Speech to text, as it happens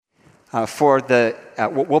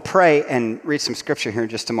We'll pray and read some scripture here in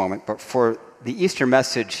just a moment, but for the Easter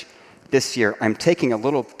message this year, I'm taking a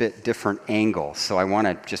little bit different angle, so I want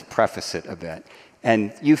to just preface it a bit.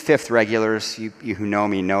 And you fifth regulars, you who know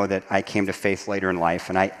me, know that I came to faith later in life,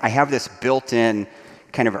 and I have this built-in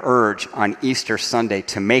kind of urge on Easter Sunday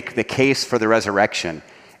to make the case for the resurrection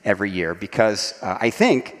every year, because I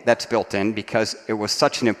think that's built in because it was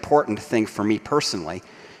such an important thing for me personally,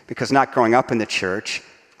 because not growing up in the church,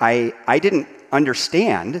 I didn't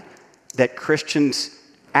understand that Christians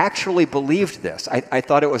actually believed this. I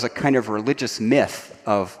thought it was a kind of religious myth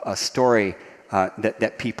of a story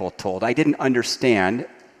that people told. I didn't understand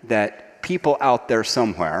that people out there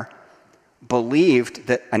somewhere believed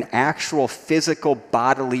that an actual physical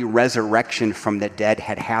bodily resurrection from the dead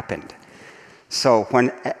had happened. So when,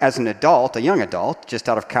 as an adult, a young adult, just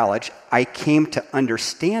out of college, I came to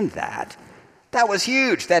understand that was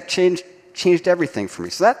huge. That changed everything for me.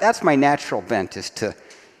 So that's my natural bent, is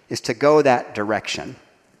to go that direction,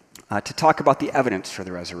 to talk about the evidence for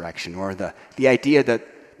the resurrection, or the idea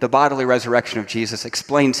that the bodily resurrection of Jesus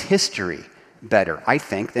explains history better, I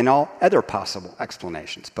think, than all other possible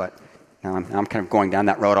explanations. But now I'm kind of going down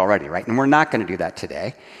that road already, right? And we're not going to do that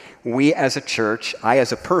today. We as a church, I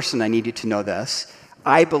as a person, I need you to know this,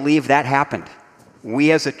 I believe that happened.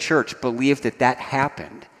 We as a church believe that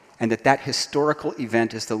happened, and that historical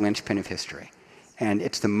event is the linchpin of history. And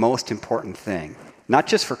it's the most important thing, not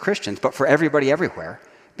just for Christians, but for everybody everywhere,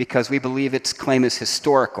 because we believe its claim is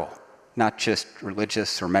historical, not just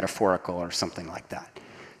religious or metaphorical or something like that.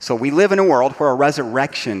 So we live in a world where a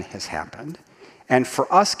resurrection has happened. And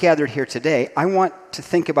for us gathered here today, I want to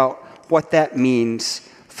think about what that means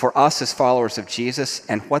for us as followers of Jesus,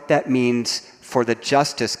 and what that means for the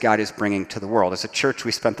justice God is bringing to the world. As a church,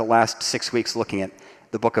 we spent the last 6 weeks looking at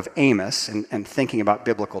the book of Amos and thinking about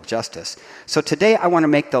biblical justice. So today I want to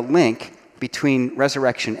make the link between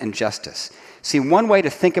resurrection and justice. See, one way to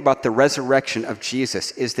think about the resurrection of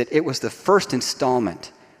Jesus is that it was the first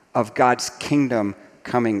installment of God's kingdom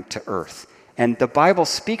coming to earth. And the Bible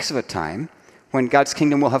speaks of a time when God's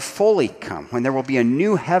kingdom will have fully come, when there will be a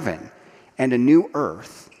new heaven and a new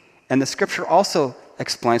earth. And the scripture also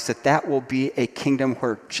explains that will be a kingdom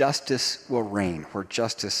where justice will reign, where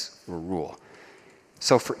justice will rule.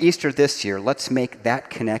 So for Easter this year, let's make that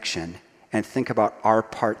connection and think about our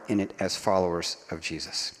part in it as followers of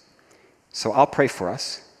Jesus. So I'll pray for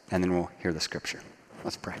us, and then we'll hear the scripture.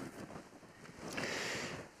 Let's pray.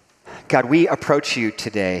 God, we approach you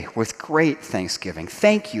today with great thanksgiving.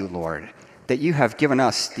 Thank you, Lord, that you have given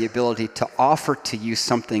us the ability to offer to you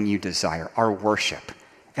something you desire, our worship.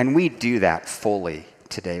 And we do that fully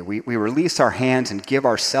today. We release our hands and give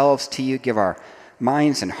ourselves to you, give our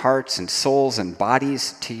minds and hearts and souls and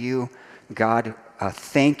bodies to you. God,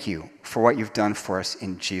 thank you for what you've done for us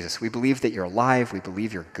in Jesus. We believe that you're alive. We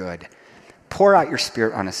believe you're good. Pour out your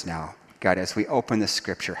Spirit on us now, God, as we open this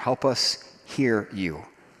scripture. Help us hear you.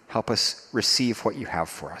 Help us receive what you have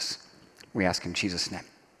for us. We ask in Jesus' name.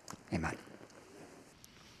 Amen.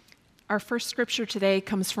 Our first scripture today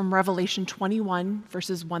comes from Revelation 21,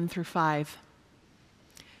 verses 1 through 5.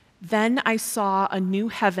 Then I saw a new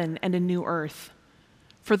heaven and a new earth,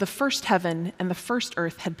 for the first heaven and the first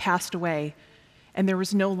earth had passed away, and there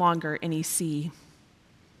was no longer any sea.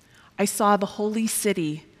 I saw the holy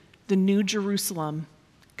city, the new Jerusalem,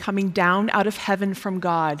 coming down out of heaven from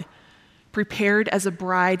God, prepared as a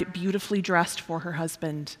bride beautifully dressed for her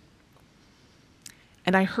husband.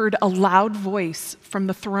 And I heard a loud voice from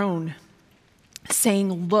the throne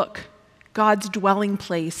saying, "Look, God's dwelling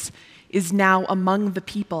place is now among the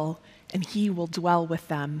people, and he will dwell with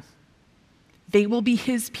them. They will be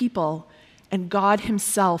his people, and God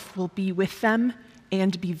himself will be with them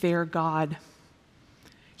and be their God.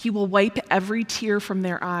 He will wipe every tear from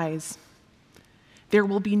their eyes. There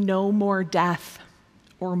will be no more death,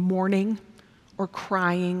 or mourning, or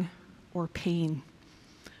crying, or pain,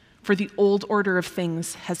 for the old order of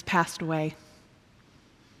things has passed away."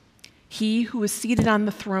 He who was seated on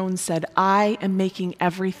the throne said, "I am making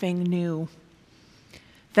everything new."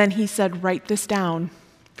 Then he said, "Write this down,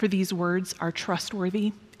 for these words are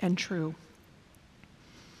trustworthy and true."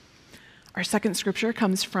 Our second scripture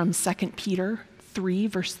comes from 2 Peter 3,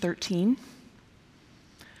 verse 13.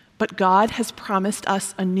 "But God has promised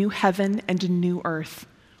us a new heaven and a new earth,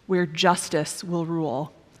 where justice will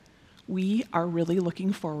rule." We are really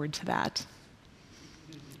looking forward to that.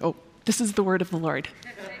 Oh, this is the word of the Lord.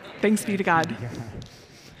 Thanks be to God.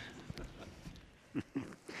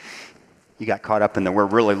 You got caught up in the "we're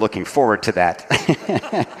really looking forward to that."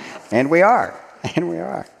 And we are.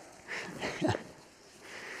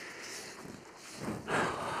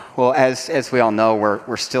 Well, as we all know,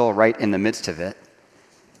 we're still right in the midst of it.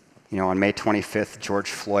 You know, on May 25th,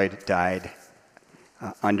 George Floyd died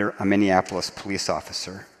under a Minneapolis police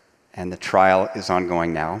officer, and the trial is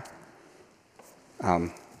ongoing now.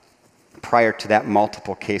 Prior to that,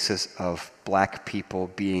 multiple cases of black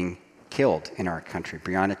people being killed in our country: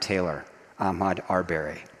 Breonna Taylor, Ahmaud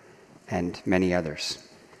Arbery, and many others.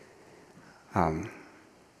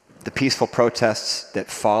 The peaceful protests that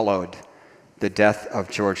followed the death of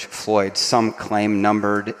George Floyd, some claim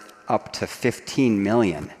numbered up to 15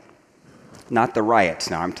 million. Not the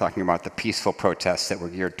riots now, I'm talking about the peaceful protests that were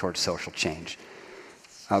geared towards social change.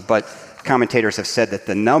 But commentators have said that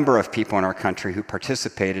the number of people in our country who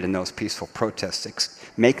participated in those peaceful protests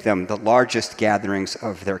make them the largest gatherings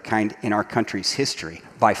of their kind in our country's history,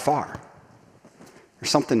 by far.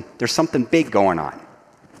 There's something big going on.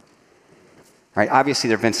 Right? Obviously,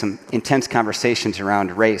 there have been some intense conversations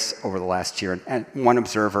around race over the last year, and one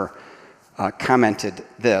observer commented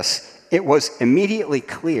this: it was immediately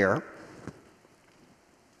clear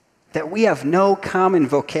that we have no common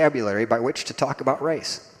vocabulary by which to talk about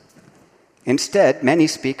race. Instead, many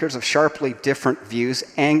speakers of sharply different views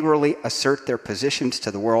angrily assert their positions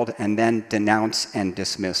to the world and then denounce and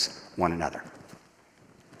dismiss one another.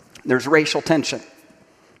 There's racial tension.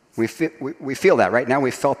 We feel that right now.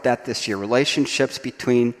 We felt that this year. Relationships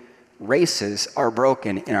between races are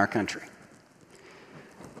broken in our country.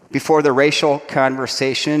 Before the racial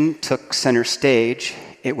conversation took center stage,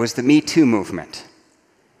 it was the Me Too movement.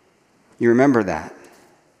 You remember that?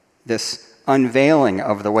 This unveiling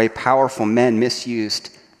of the way powerful men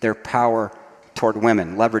misused their power toward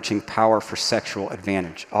women, leveraging power for sexual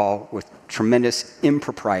advantage, all with tremendous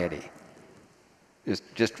impropriety. It's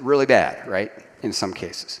just really bad, right? In some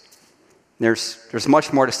cases. There's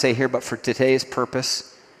much more to say here, but for today's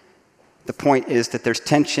purpose, the point is that there's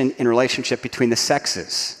tension in relationship between the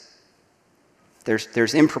sexes.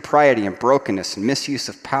 There's impropriety and brokenness and misuse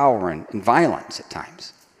of power and violence at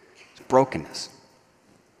times. It's brokenness.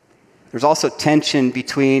 There's also tension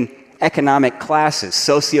between economic classes,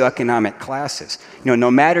 socioeconomic classes. You know, no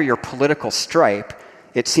matter your political stripe,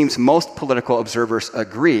 it seems most political observers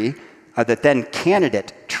agree that then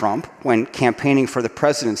candidate Trump, when campaigning for the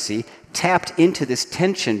presidency, tapped into this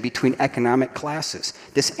tension between economic classes,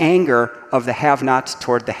 this anger of the have-nots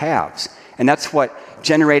toward the haves. And that's what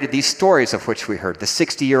generated these stories of which we heard. The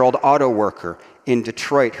 60-year-old auto worker in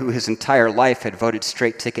Detroit who his entire life had voted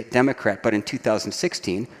straight-ticket Democrat, but in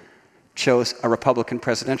 2016 chose a Republican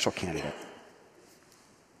presidential candidate.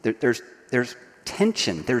 There's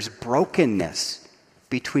tension, there's brokenness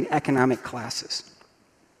between economic classes.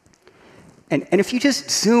 And if you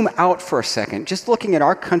just zoom out for a second, just looking at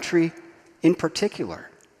our country in particular,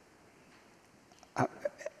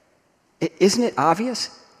 isn't it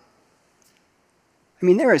obvious? I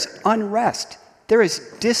mean, there is unrest, there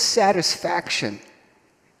is dissatisfaction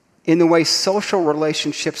in the way social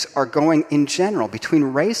relationships are going in general between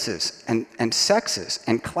races and sexes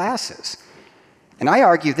and classes. And I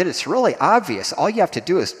argue that it's really obvious. All you have to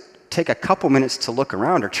do is take a couple minutes to look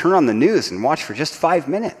around or turn on the news and watch for just 5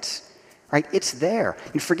 minutes. Right? It's there.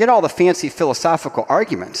 And forget all the fancy philosophical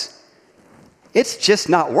arguments. It's just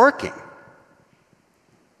not working.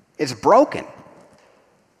 It's broken. I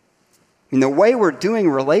mean, the way we're doing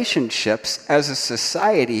relationships as a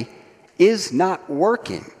society is not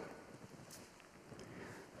working.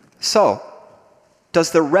 So,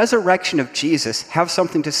 does the resurrection of Jesus have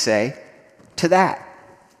something to say to that?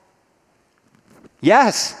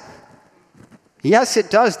 Yes. Yes, it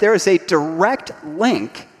does. There is a direct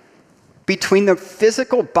link between the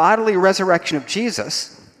physical bodily resurrection of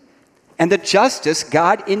Jesus and the justice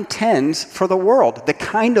God intends for the world, the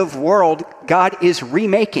kind of world God is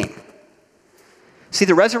remaking. See,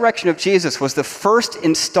 the resurrection of Jesus was the first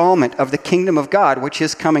installment of the kingdom of God, which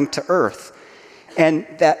is coming to earth. And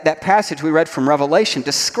that passage we read from Revelation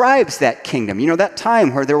describes that kingdom. You know, that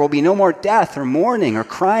time where there will be no more death or mourning or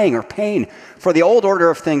crying or pain, for the old order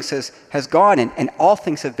of things has gone and all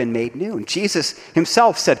things have been made new. And Jesus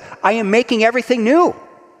himself said, I am making everything new.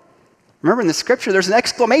 Remember in the scripture, there's an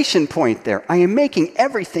exclamation point there. I am making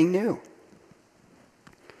everything new.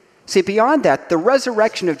 See, beyond that, the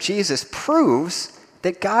resurrection of Jesus proves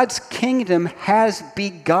that God's kingdom has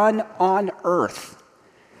begun on earth.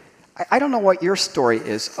 I don't know what your story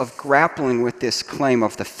is of grappling with this claim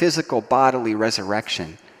of the physical bodily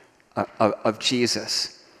resurrection of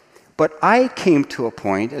Jesus. But I came to a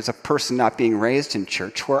point as a person not being raised in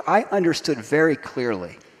church where I understood very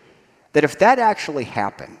clearly that if that actually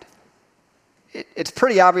happened, it's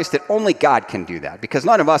pretty obvious that only God can do that because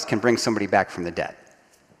none of us can bring somebody back from the dead.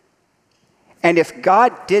 And if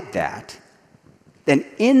God did that, then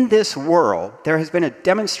in this world, there has been a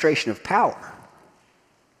demonstration of power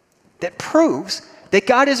that proves that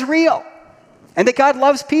God is real and that God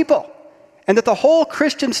loves people and that the whole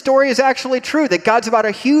Christian story is actually true, that God's about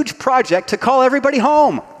a huge project to call everybody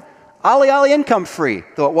home. Ollie, ollie, income free,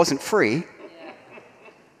 though it wasn't free.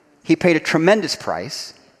 He paid a tremendous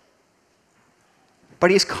price. But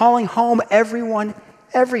he's calling home everyone,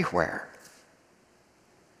 everywhere.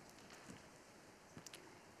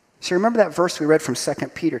 So remember that verse we read from 2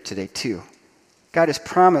 Peter today, too. God has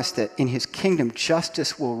promised that in his kingdom,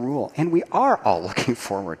 justice will rule. And we are all looking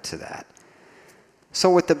forward to that. So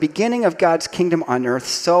with the beginning of God's kingdom on earth,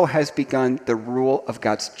 so has begun the rule of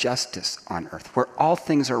God's justice on earth, where all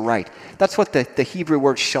things are right. That's what the Hebrew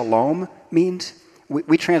word shalom means.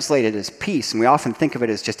 We translate it as peace, and we often think of it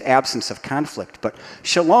as just absence of conflict. But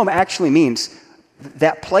shalom actually means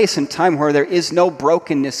that place and time where there is no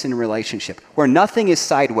brokenness in relationship, where nothing is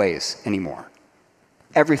sideways anymore.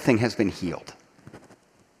 Everything has been healed.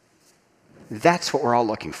 That's what we're all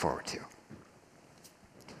looking forward to.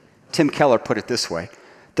 Tim Keller put it this way: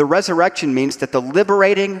 the resurrection means that the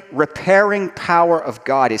liberating, repairing power of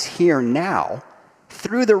God is here now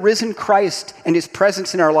through the risen Christ and his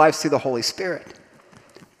presence in our lives through the Holy Spirit.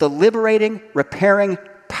 The liberating, repairing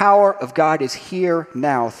power of God is here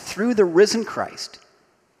now through the risen Christ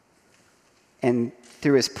and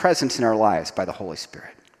through his presence in our lives by the Holy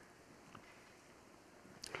Spirit.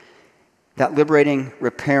 That liberating,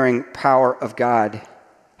 repairing power of God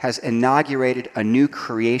has inaugurated a new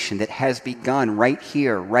creation that has begun right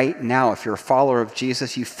here, right now. If you're a follower of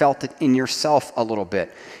Jesus, you felt it in yourself a little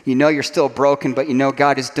bit. You know you're still broken, but you know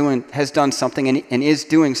God has done something and is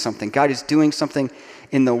doing something. God is doing something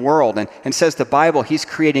in the world. And says the Bible, he's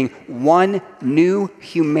creating one new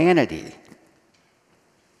humanity,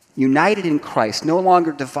 united in Christ, no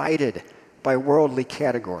longer divided by worldly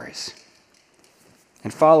categories.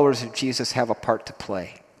 And followers of Jesus have a part to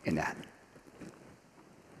play in that.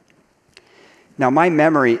 Now, my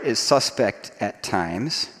memory is suspect at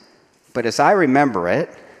times, but as I remember it,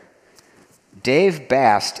 Dave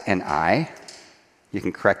Bast and I, you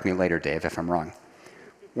can correct me later, Dave, if I'm wrong,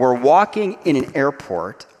 were walking in an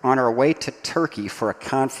airport on our way to Turkey for a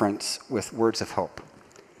conference with Words of Hope.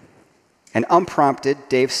 And unprompted,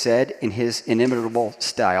 Dave said in his inimitable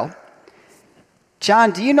style,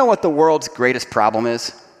 "John, do you know what the world's greatest problem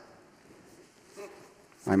is?"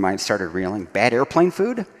 My mind started reeling. Bad airplane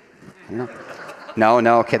food? I don't know.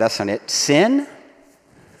 No, okay, that's not it. Sin?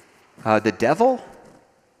 The devil?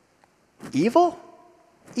 Evil?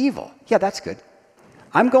 Evil. Yeah, that's good.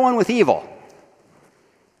 I'm going with evil.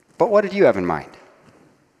 But what did you have in mind?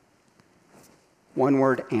 One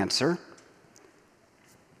word answer.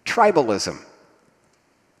 Tribalism.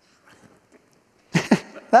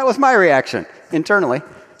 That was my reaction internally.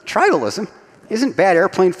 Tribalism? Isn't bad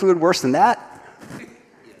airplane food worse than that?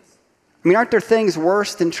 I mean, aren't there things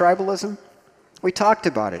worse than tribalism? We talked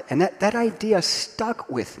about it, and that idea stuck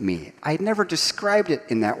with me. I had never described it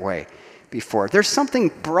in that way before. There's something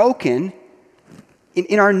broken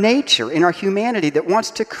in our nature, in our humanity, that wants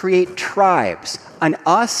to create tribes, an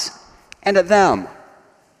us and a them,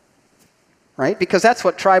 right? Because that's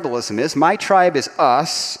what tribalism is. My tribe is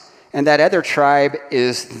us, and that other tribe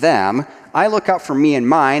is them. I look out for me and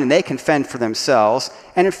mine, and they can fend for themselves.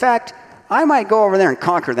 And in fact, I might go over there and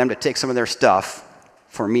conquer them to take some of their stuff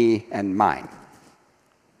for me and mine.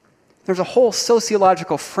 There's a whole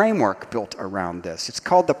sociological framework built around this. It's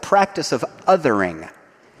called the practice of othering.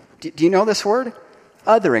 Do you know this word?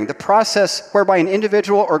 Othering, the process whereby an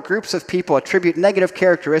individual or groups of people attribute negative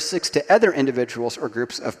characteristics to other individuals or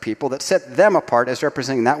groups of people that set them apart as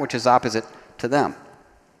representing that which is opposite to them.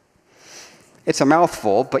 It's a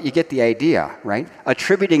mouthful, but you get the idea, right?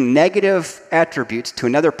 Attributing negative attributes to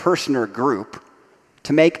another person or group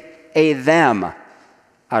to make a them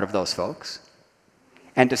out of those folks,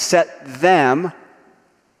 and to set them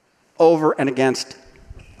over and against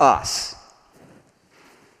us,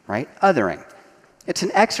 right? Othering. It's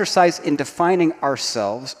an exercise in defining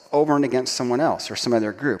ourselves over and against someone else or some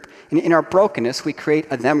other group. In our brokenness, we create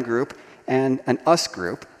a them group and an us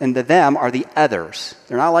group, and the them are the others.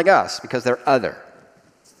 They're not like us because they're other.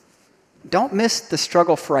 Don't miss the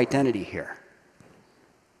struggle for identity here.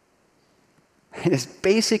 This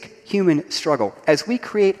basic human struggle. As we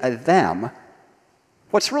create a them,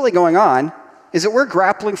 what's really going on is that we're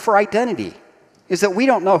grappling for identity, is that we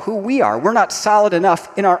don't know who we are. We're not solid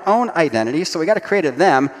enough in our own identity, so we got to create a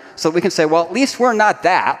them so we can say, well, at least we're not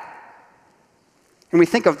that. And we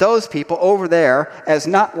think of those people over there as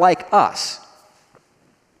not like us.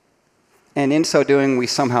 And in so doing, we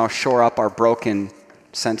somehow shore up our broken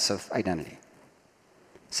sense of identity.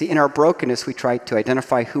 See, in our brokenness, we try to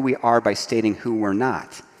identify who we are by stating who we're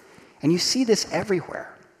not. And you see this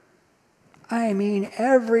everywhere. I mean,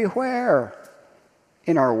 everywhere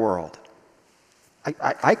in our world.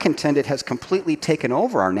 I contend it has completely taken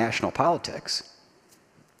over our national politics.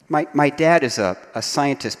 My dad is a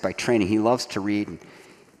scientist by training. He loves to read. And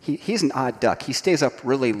he's an odd duck. He stays up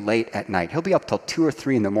really late at night. He'll be up till 2 or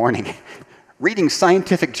 3 in the morning reading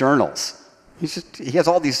scientific journals. He has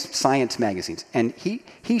all these science magazines. And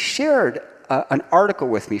he shared an article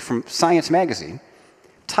with me from Science Magazine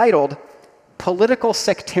titled Political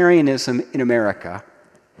Sectarianism in America,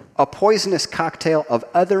 a Poisonous Cocktail of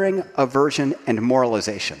Othering, Aversion, and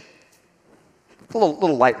Moralization. A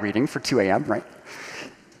little light reading for 2 a.m., right?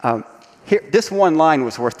 Here, this one line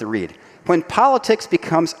was worth the read. When politics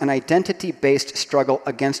becomes an identity-based struggle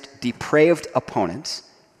against depraved opponents,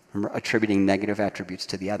 remember, attributing negative attributes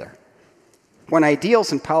to the other. When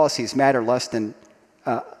ideals and policies matter less than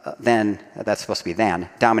that's supposed to be than,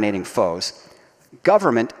 dominating foes,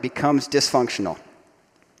 government becomes dysfunctional.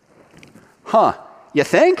 Huh, you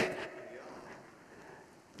think?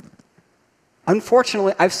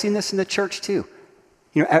 Unfortunately, I've seen this in the church too.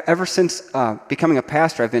 You know, ever since becoming a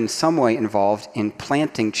pastor, I've been in some way involved in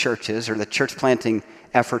planting churches or the church planting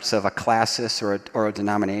efforts of a classis or a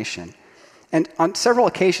denomination. And on several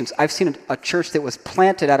occasions, I've seen a church that was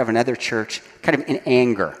planted out of another church kind of in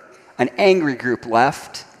anger. An angry group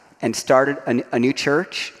left and started a new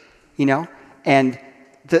church, you know? And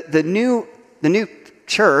the new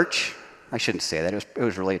church, I shouldn't say that, it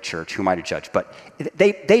was really a church, who am I to judge? But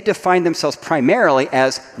they defined themselves primarily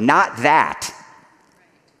as not that,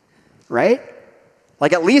 right?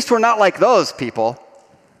 Like, at least we're not like those people.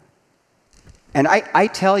 And I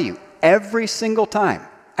tell you, every single time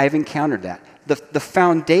I've encountered that, the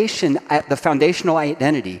foundational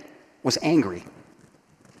identity was angry.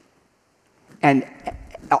 And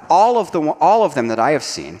all of them that I have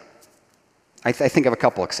seen, I think of a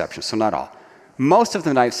couple exceptions, so not all. Most of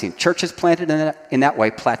them that I've seen, churches planted in that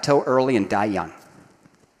way plateau early and die young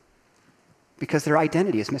because their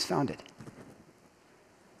identity is misfounded.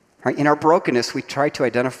 Right? In our brokenness, we try to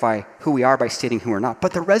identify who we are by stating who we're not.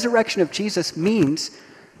 But the resurrection of Jesus means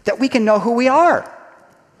that we can know who we are,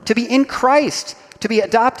 to be in Christ, to be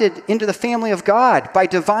adopted into the family of God by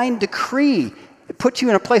divine decree. It puts you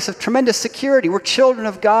in a place of tremendous security. We're children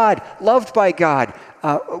of God, loved by God,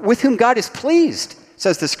 with whom God is pleased,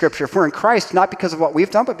 says the scripture. If we're in Christ, not because of what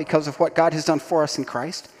we've done, but because of what God has done for us in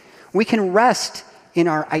Christ, we can rest in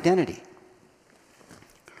our identity.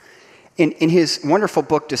 In his wonderful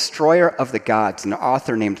book, Destroyer of the Gods, an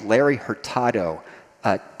author named Larry Hurtado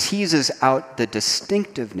teases out the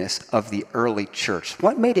distinctiveness of the early church.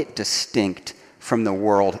 What made it distinct from the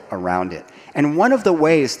world around it? And one of the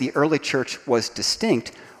ways the early church was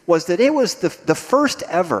distinct was that it was the first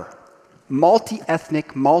ever multi-ethnic,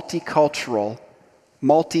 multicultural,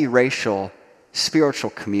 multiracial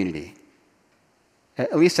spiritual community,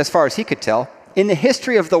 at least as far as he could tell, in the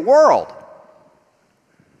history of the world.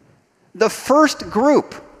 The first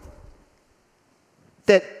group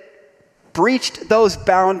that breached those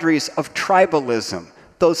boundaries of tribalism,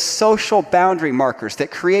 those social boundary markers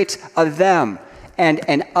that creates a them and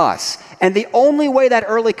an us. And the only way that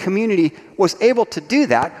early community was able to do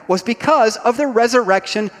that was because of the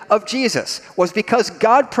resurrection of Jesus, was because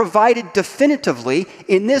God provided definitively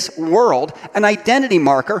in this world an identity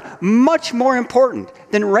marker much more important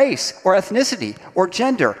than race or ethnicity or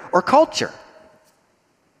gender or culture.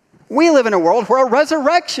 We live in a world where a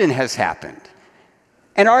resurrection has happened,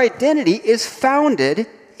 and our identity is founded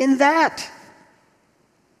in that.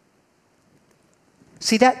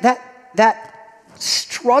 See, that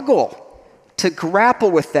struggle to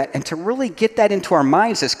grapple with that and to really get that into our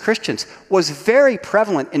minds as Christians was very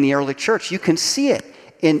prevalent in the early church. You can see it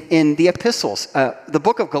in the epistles. The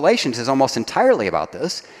book of Galatians is almost entirely about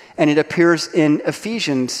this, and it appears in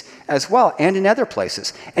Ephesians as well, and in other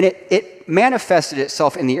places. And it manifested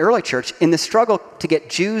itself in the early church in the struggle to get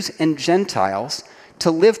Jews and Gentiles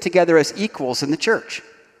to live together as equals in the church.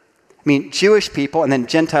 I mean, Jewish people, and then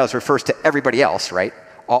Gentiles refers to everybody else, right?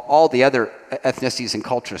 All the other ethnicities and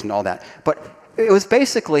cultures and all that. But it was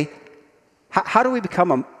basically, how do we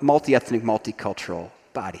become a multi-ethnic, multicultural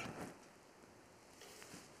body?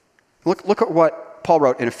 Look at what Paul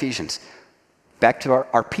wrote in Ephesians. Back to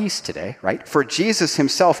our peace today, right? For Jesus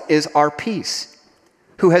himself is our peace,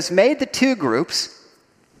 who has made the two groups,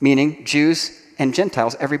 meaning Jews and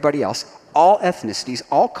Gentiles, everybody else, all ethnicities,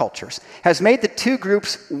 all cultures, has made the two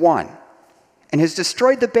groups one, and has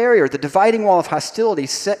destroyed the barrier, the dividing wall of hostility,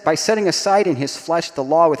 by setting aside in his flesh the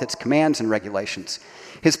law with its commands and regulations.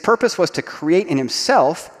 His purpose was to create in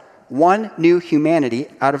himself One new humanity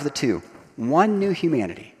out of the two. One new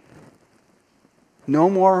humanity. No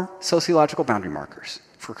more sociological boundary markers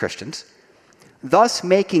for Christians. Thus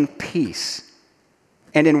making peace,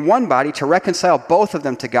 and in one body to reconcile both of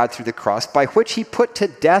them to God through the cross, by which he put to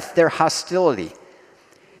death their hostility.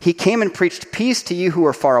 He came and preached peace to you who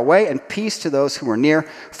are far away and peace to those who are near,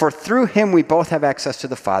 for through him we both have access to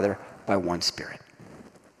the Father by one Spirit.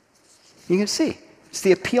 You can see, it's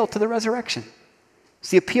the appeal to the resurrection. It's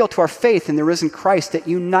the appeal to our faith in the risen Christ that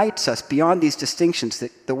unites us beyond these distinctions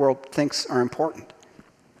that the world thinks are important.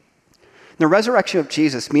 The resurrection of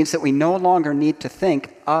Jesus means that we no longer need to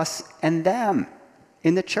think us and them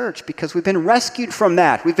in the church because we've been rescued from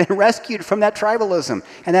that. We've been rescued from that tribalism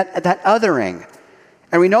and that othering.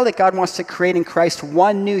 And we know that God wants to create in Christ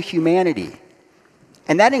one new humanity.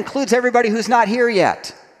 And that includes everybody who's not here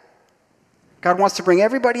yet. God wants to bring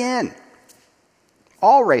everybody in.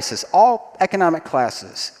 All races, all economic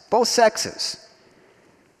classes, both sexes.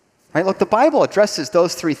 Right? Look, the Bible addresses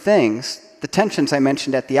those three things, the tensions I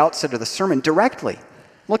mentioned at the outset of the sermon, directly.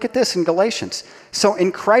 Look at this in Galatians. So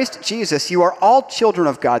in Christ Jesus, you are all children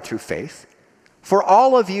of God through faith. For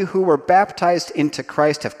all of you who were baptized into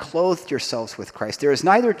Christ have clothed yourselves with Christ. There is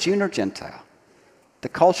neither Jew nor Gentile. The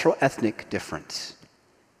cultural ethnic difference,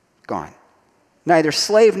 gone. Neither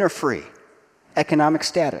slave nor free. Economic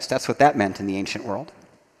status, that's what that meant in the ancient world.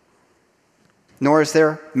 Nor is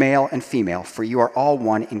there male and female, for you are all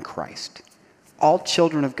one in Christ. All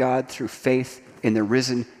children of God through faith in the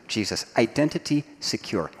risen Jesus. Identity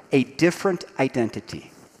secure. A different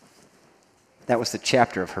identity. That was the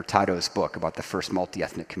chapter of Hurtado's book about the first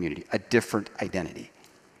multi-ethnic community. A different identity.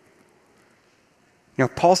 You know,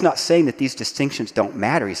 Paul's not saying that these distinctions don't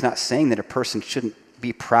matter. He's not saying that a person shouldn't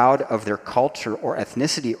be proud of their culture or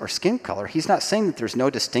ethnicity or skin color. He's not saying that there's no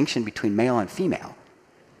distinction between male and female.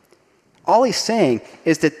 All he's saying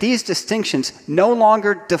is that these distinctions no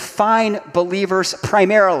longer define believers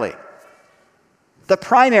primarily. The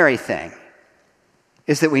primary thing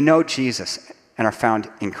is that we know Jesus and are found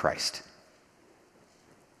in Christ.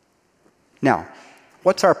 Now,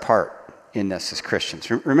 what's our part in this as Christians?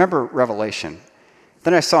 Remember Revelation.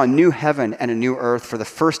 Then I saw a new heaven and a new earth, for the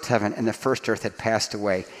first heaven and the first earth had passed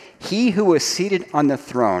away. He who was seated on the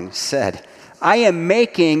throne said, I am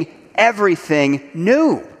making everything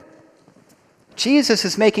new. Jesus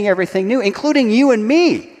is making everything new, including you and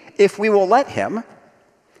me, if we will let him.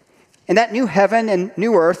 And that new heaven and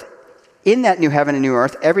new earth, in that new heaven and new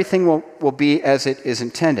earth, everything will be as it is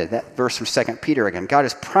intended. That verse from 2 Peter again. God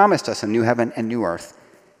has promised us a new heaven and new earth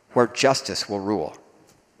where justice will rule.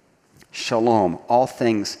 Shalom, all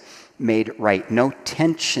things made right. No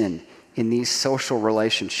tension in these social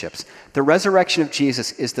relationships. The resurrection of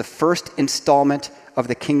Jesus is the first installment of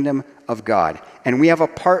the kingdom of God, and we have a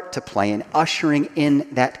part to play in ushering in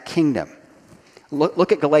that kingdom.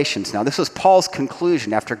 Look at Galatians now. This was Paul's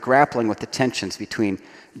conclusion after grappling with the tensions between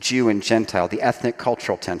Jew and Gentile, the ethnic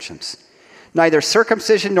cultural tensions. Neither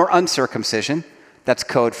circumcision nor uncircumcision, that's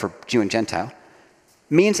code for Jew and Gentile,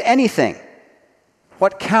 means anything.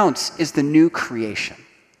 What counts is the new creation,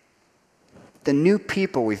 the new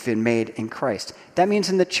people we've been made in Christ. That means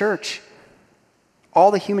in the church, all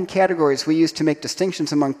the human categories we use to make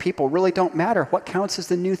distinctions among people really don't matter. What counts is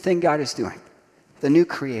the new thing God is doing, the new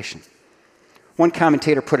creation. One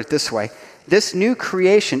commentator put it this way: this new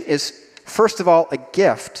creation is, first of all, a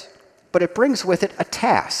gift, but it brings with it a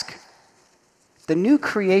task. The new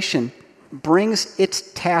creation brings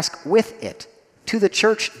its task with it. To the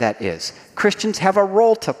church, that is. Christians have a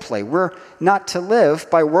role to play. We're not to live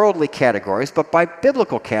by worldly categories, but by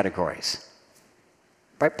biblical categories,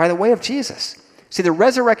 by the way of Jesus. See, the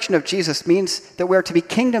resurrection of Jesus means that we're to be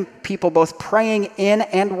kingdom people, both praying in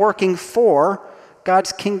and working for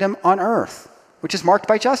God's kingdom on earth, which is marked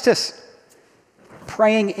by justice.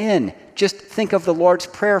 Praying in. Just think of the Lord's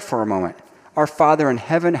Prayer for a moment. Our Father in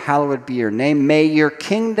heaven, hallowed be your name. May your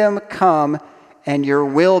kingdom come and your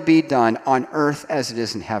will be done on earth as it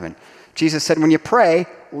is in heaven. Jesus said, when you pray,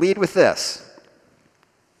 lead with this.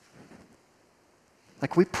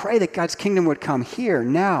 Like we pray that God's kingdom would come here,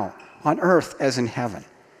 now, on earth as in heaven.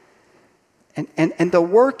 And the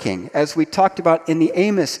working, as we talked about in the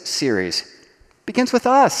Amos series, begins with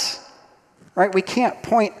us. Right? We can't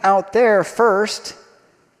point out there first.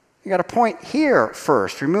 You got to point here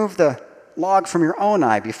first. Remove the log from your own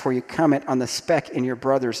eye before you comment on the speck in your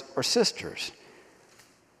brothers or sisters.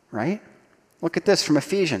 Right? Look at this from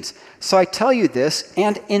Ephesians. So I tell you this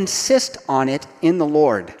and insist on it in the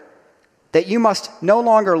Lord, that you must no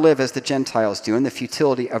longer live as the Gentiles do in the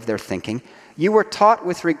futility of their thinking. You were taught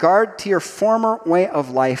with regard to your former way of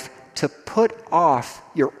life to put off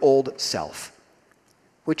your old self,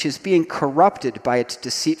 which is being corrupted by its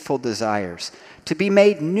deceitful desires, to be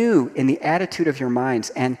made new in the attitude of your minds,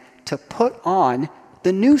 and to put on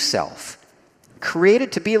the new self, created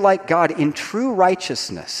to be like God in true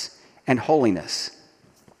righteousness and holiness.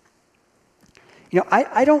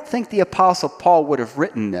 I don't think the Apostle Paul would have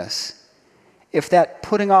written this if that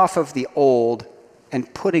putting off of the old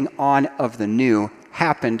and putting on of the new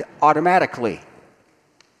happened automatically.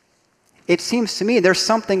 It seems to me there's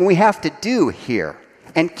something we have to do here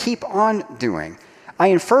and keep on doing. I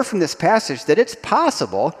infer from this passage that it's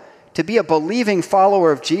possible to be a believing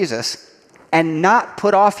follower of Jesus and not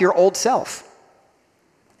put off your old self,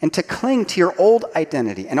 and to cling to your old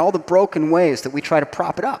identity and all the broken ways that we try to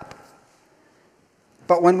prop it up.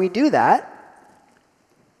 But when we do that,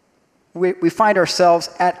 we find ourselves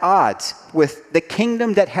at odds with the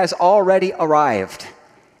kingdom that has already arrived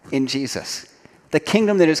in Jesus, the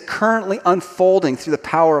kingdom that is currently unfolding through the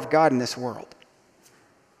power of God in this world.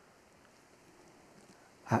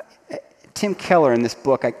 Tim Keller, in this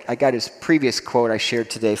book, I got his previous quote I shared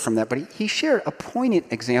today from that, but he shared a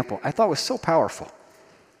poignant example I thought was so powerful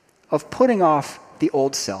of putting off the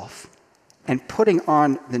old self and putting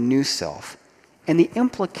on the new self, and the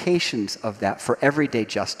implications of that for everyday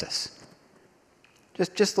justice.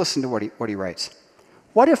 Just listen to what he writes.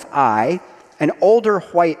 What if I, an older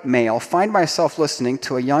white male, find myself listening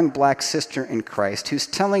to a young black sister in Christ who's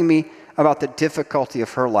telling me about the difficulty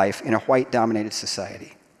of her life in a white-dominated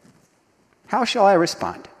society? How shall I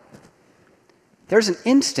respond? There's an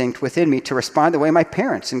instinct within me to respond the way my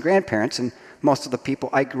parents and grandparents and most of the people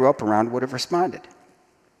I grew up around would have responded.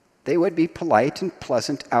 They would be polite and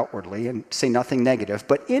pleasant outwardly and say nothing negative,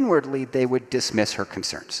 but inwardly they would dismiss her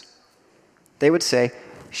concerns. They would say,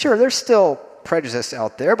 sure, there's still prejudice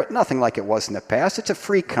out there, but nothing like it was in the past. It's a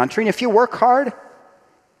free country, and if you work hard,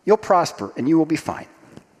 you'll prosper and you will be fine.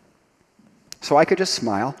 So I could just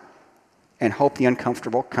smile and hope the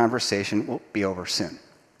uncomfortable conversation will be over soon.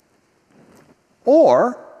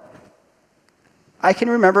 Or I can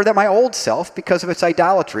remember that my old self, because of its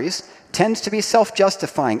idolatries, tends to be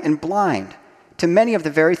self-justifying and blind to many of the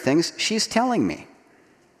very things she's telling me.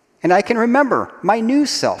 And I can remember my new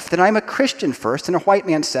self, that I'm a Christian first and a white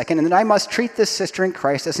man second, and that I must treat this sister in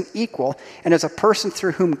Christ as an equal and as a person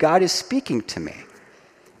through whom God is speaking to me.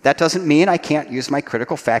 That doesn't mean I can't use my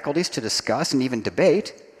critical faculties to discuss and even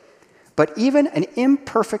debate, but even an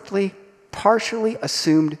imperfectly, partially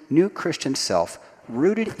assumed new Christian self,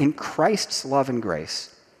 rooted in Christ's love and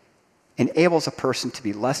grace, enables a person to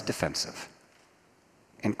be less defensive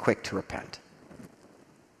and quick to repent.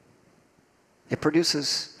 It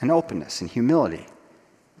produces an openness and humility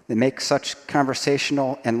that makes such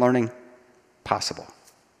conversational and learning possible.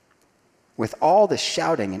 With all the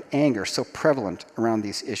shouting and anger so prevalent around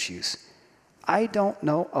these issues, I don't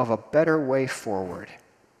know of a better way forward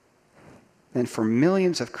than for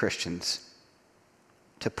millions of Christians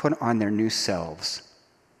to put on their new selves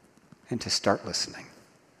and to start listening.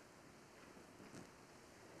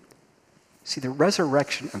 See, the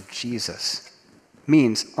resurrection of Jesus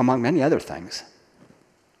means, among many other things,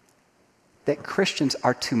 that Christians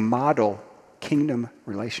are to model kingdom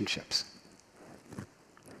relationships.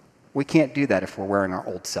 We can't do that if we're wearing our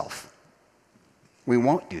old self. We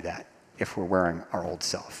won't do that if we're wearing our old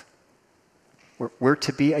self. We're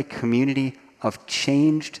to be a community of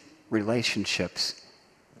changed relationships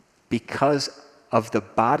because of the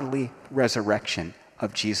bodily resurrection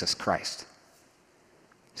of Jesus Christ.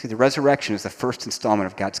 See, the resurrection is the first installment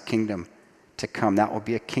of God's kingdom to come. That will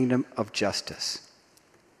be a kingdom of justice.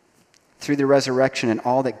 Through the resurrection and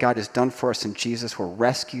all that God has done for us in Jesus, we're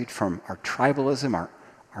rescued from our tribalism,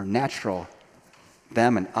 our natural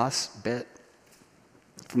them and us bit,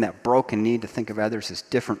 from that broken need to think of others as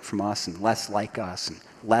different from us and less like us and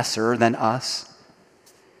lesser than us.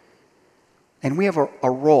 And we have a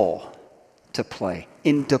role to play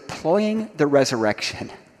in deploying the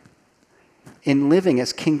resurrection, in living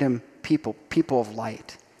as kingdom people of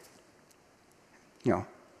light.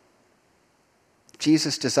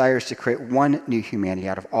 Jesus desires to create one new humanity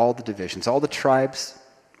out of all the divisions, all the tribes,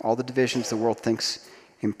 all the divisions the world thinks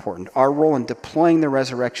important. Our role in deploying the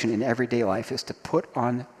resurrection in everyday life is to put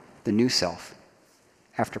on the new self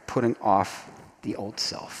after putting off the old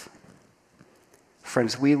self.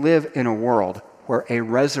 Friends, we live in a world where a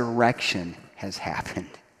resurrection has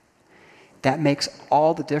happened. That makes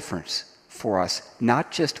all the difference for us,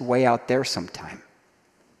 not just way out there sometime.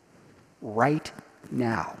 Right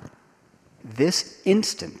now, this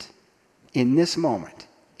instant, in this moment,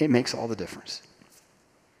 it makes all the difference.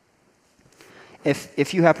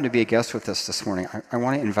 If you happen to be a guest with us this morning, I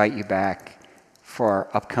want to invite you back for our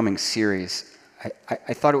upcoming series.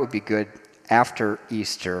 I thought it would be good after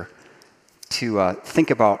Easter to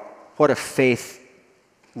think about what a faith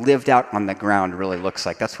lived out on the ground really looks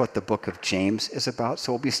like. That's what the book of James is about.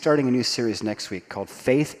 So we'll be starting a new series next week called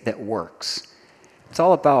Faith That Works. It's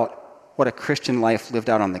all about what a Christian life lived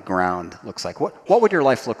out on the ground looks like. What would your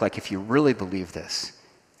life look like if you really believe this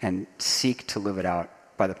and seek to live it out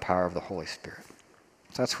by the power of the Holy Spirit?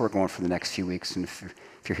 So that's where we're going for the next few weeks. And if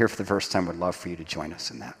you're here for the first time, we'd love for you to join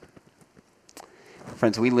us in that.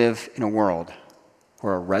 Friends, we live in a world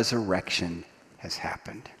where a resurrection has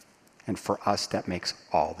happened. And for us, that makes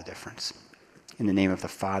all the difference. In the name of the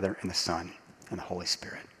Father, and the Son, and the Holy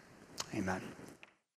Spirit. Amen.